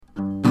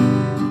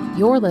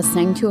You're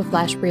listening to a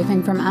flash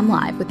briefing from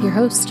MLive with your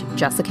host,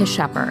 Jessica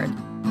Shepard.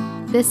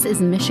 This is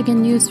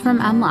Michigan News from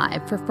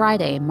MLive for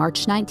Friday,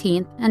 March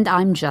 19th, and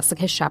I'm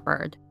Jessica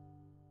Shepard.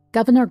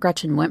 Governor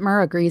Gretchen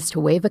Whitmer agrees to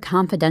waive a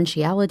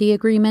confidentiality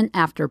agreement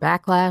after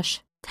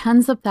backlash.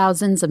 Tens of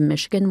thousands of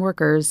Michigan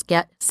workers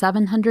get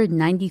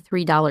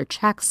 $793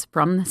 checks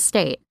from the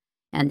state,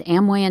 and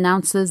Amway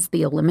announces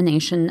the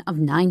elimination of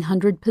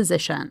 900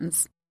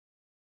 positions.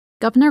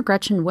 Governor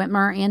Gretchen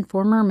Whitmer and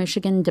former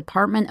Michigan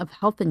Department of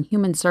Health and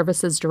Human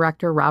Services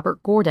Director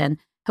Robert Gordon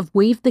have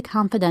waived the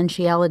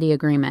confidentiality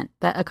agreement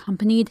that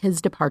accompanied his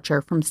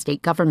departure from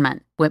state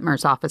government,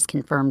 Whitmer's office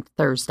confirmed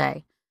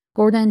Thursday.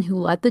 Gordon, who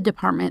led the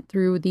department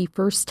through the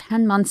first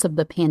 10 months of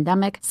the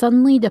pandemic,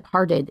 suddenly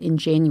departed in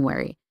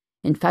January.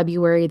 In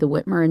February, the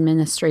Whitmer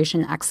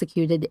administration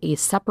executed a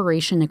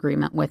separation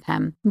agreement with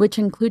him, which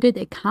included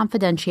a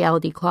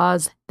confidentiality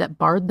clause that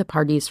barred the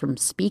parties from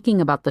speaking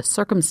about the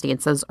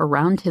circumstances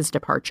around his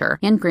departure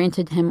and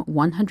granted him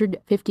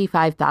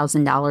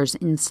 $155,000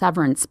 in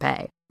severance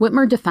pay.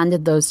 Whitmer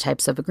defended those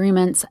types of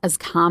agreements as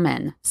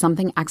common,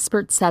 something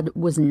experts said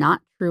was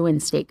not true in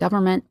state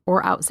government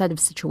or outside of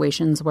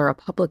situations where a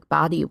public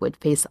body would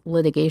face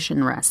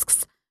litigation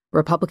risks.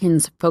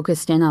 Republicans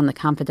focused in on the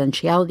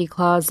confidentiality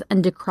clause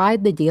and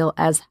decried the deal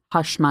as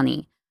hush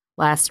money.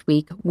 Last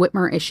week,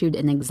 Whitmer issued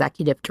an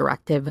executive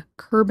directive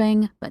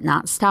curbing, but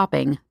not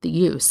stopping, the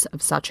use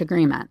of such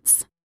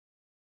agreements.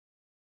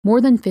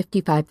 More than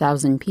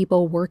 55,000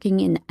 people working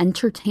in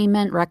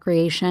entertainment,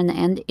 recreation,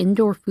 and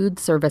indoor food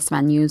service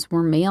venues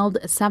were mailed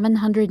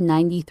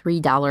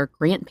 $793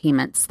 grant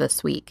payments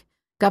this week.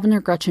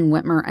 Governor Gretchen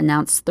Whitmer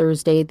announced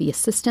Thursday the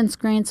assistance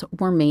grants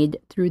were made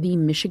through the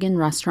Michigan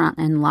Restaurant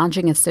and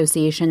Lodging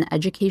Association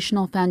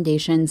Educational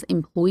Foundation's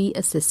Employee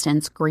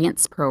Assistance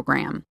Grants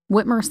Program.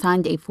 Whitmer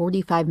signed a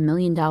 $45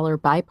 million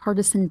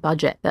bipartisan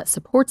budget that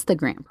supports the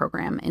grant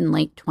program in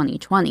late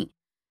 2020.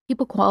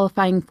 People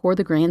qualifying for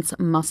the grants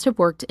must have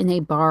worked in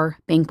a bar,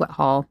 banquet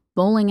hall,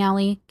 bowling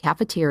alley,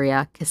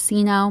 cafeteria,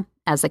 casino,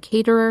 as a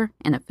caterer,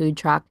 in a food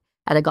truck,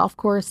 at a golf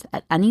course,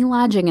 at any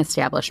lodging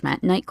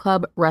establishment,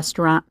 nightclub,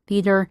 restaurant,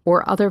 theater,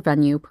 or other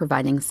venue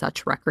providing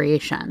such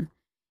recreation.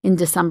 In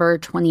December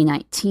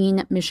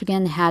 2019,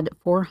 Michigan had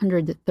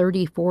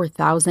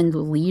 434,000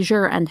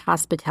 leisure and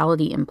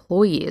hospitality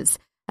employees.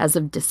 As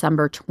of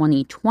December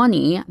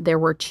 2020, there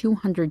were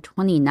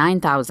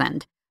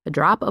 229,000, a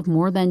drop of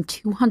more than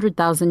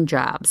 200,000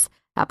 jobs.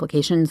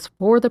 Applications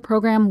for the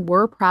program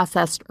were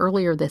processed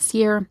earlier this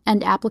year,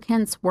 and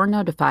applicants were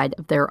notified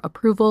of their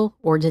approval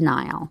or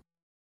denial.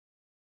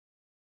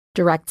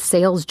 Direct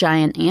sales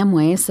giant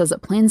Amway says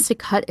it plans to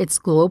cut its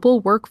global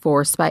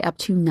workforce by up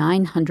to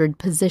 900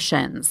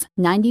 positions.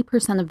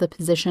 90% of the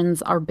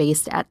positions are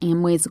based at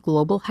Amway's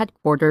global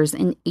headquarters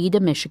in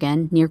Ada,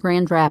 Michigan, near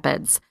Grand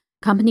Rapids.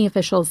 Company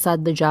officials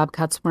said the job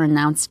cuts were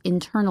announced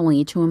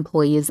internally to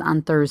employees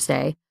on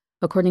Thursday.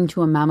 According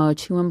to a memo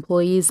to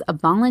employees, a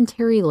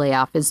voluntary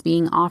layoff is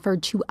being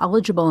offered to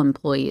eligible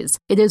employees.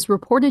 It is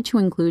reported to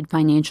include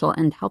financial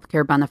and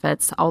healthcare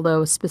benefits,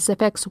 although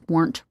specifics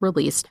weren't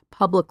released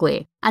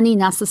publicly. Any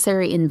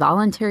necessary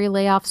involuntary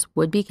layoffs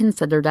would be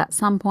considered at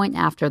some point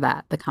after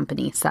that, the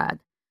company said.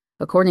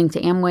 According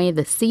to Amway,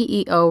 the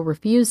CEO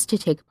refused to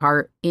take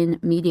part in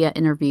media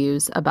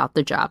interviews about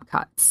the job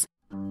cuts.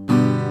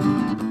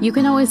 You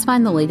can always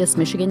find the latest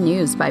Michigan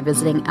news by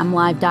visiting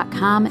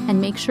mlive.com and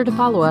make sure to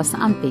follow us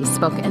on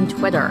Facebook and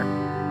Twitter.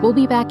 We'll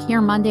be back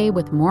here Monday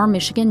with more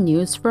Michigan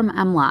news from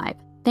MLive.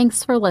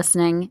 Thanks for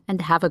listening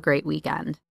and have a great weekend.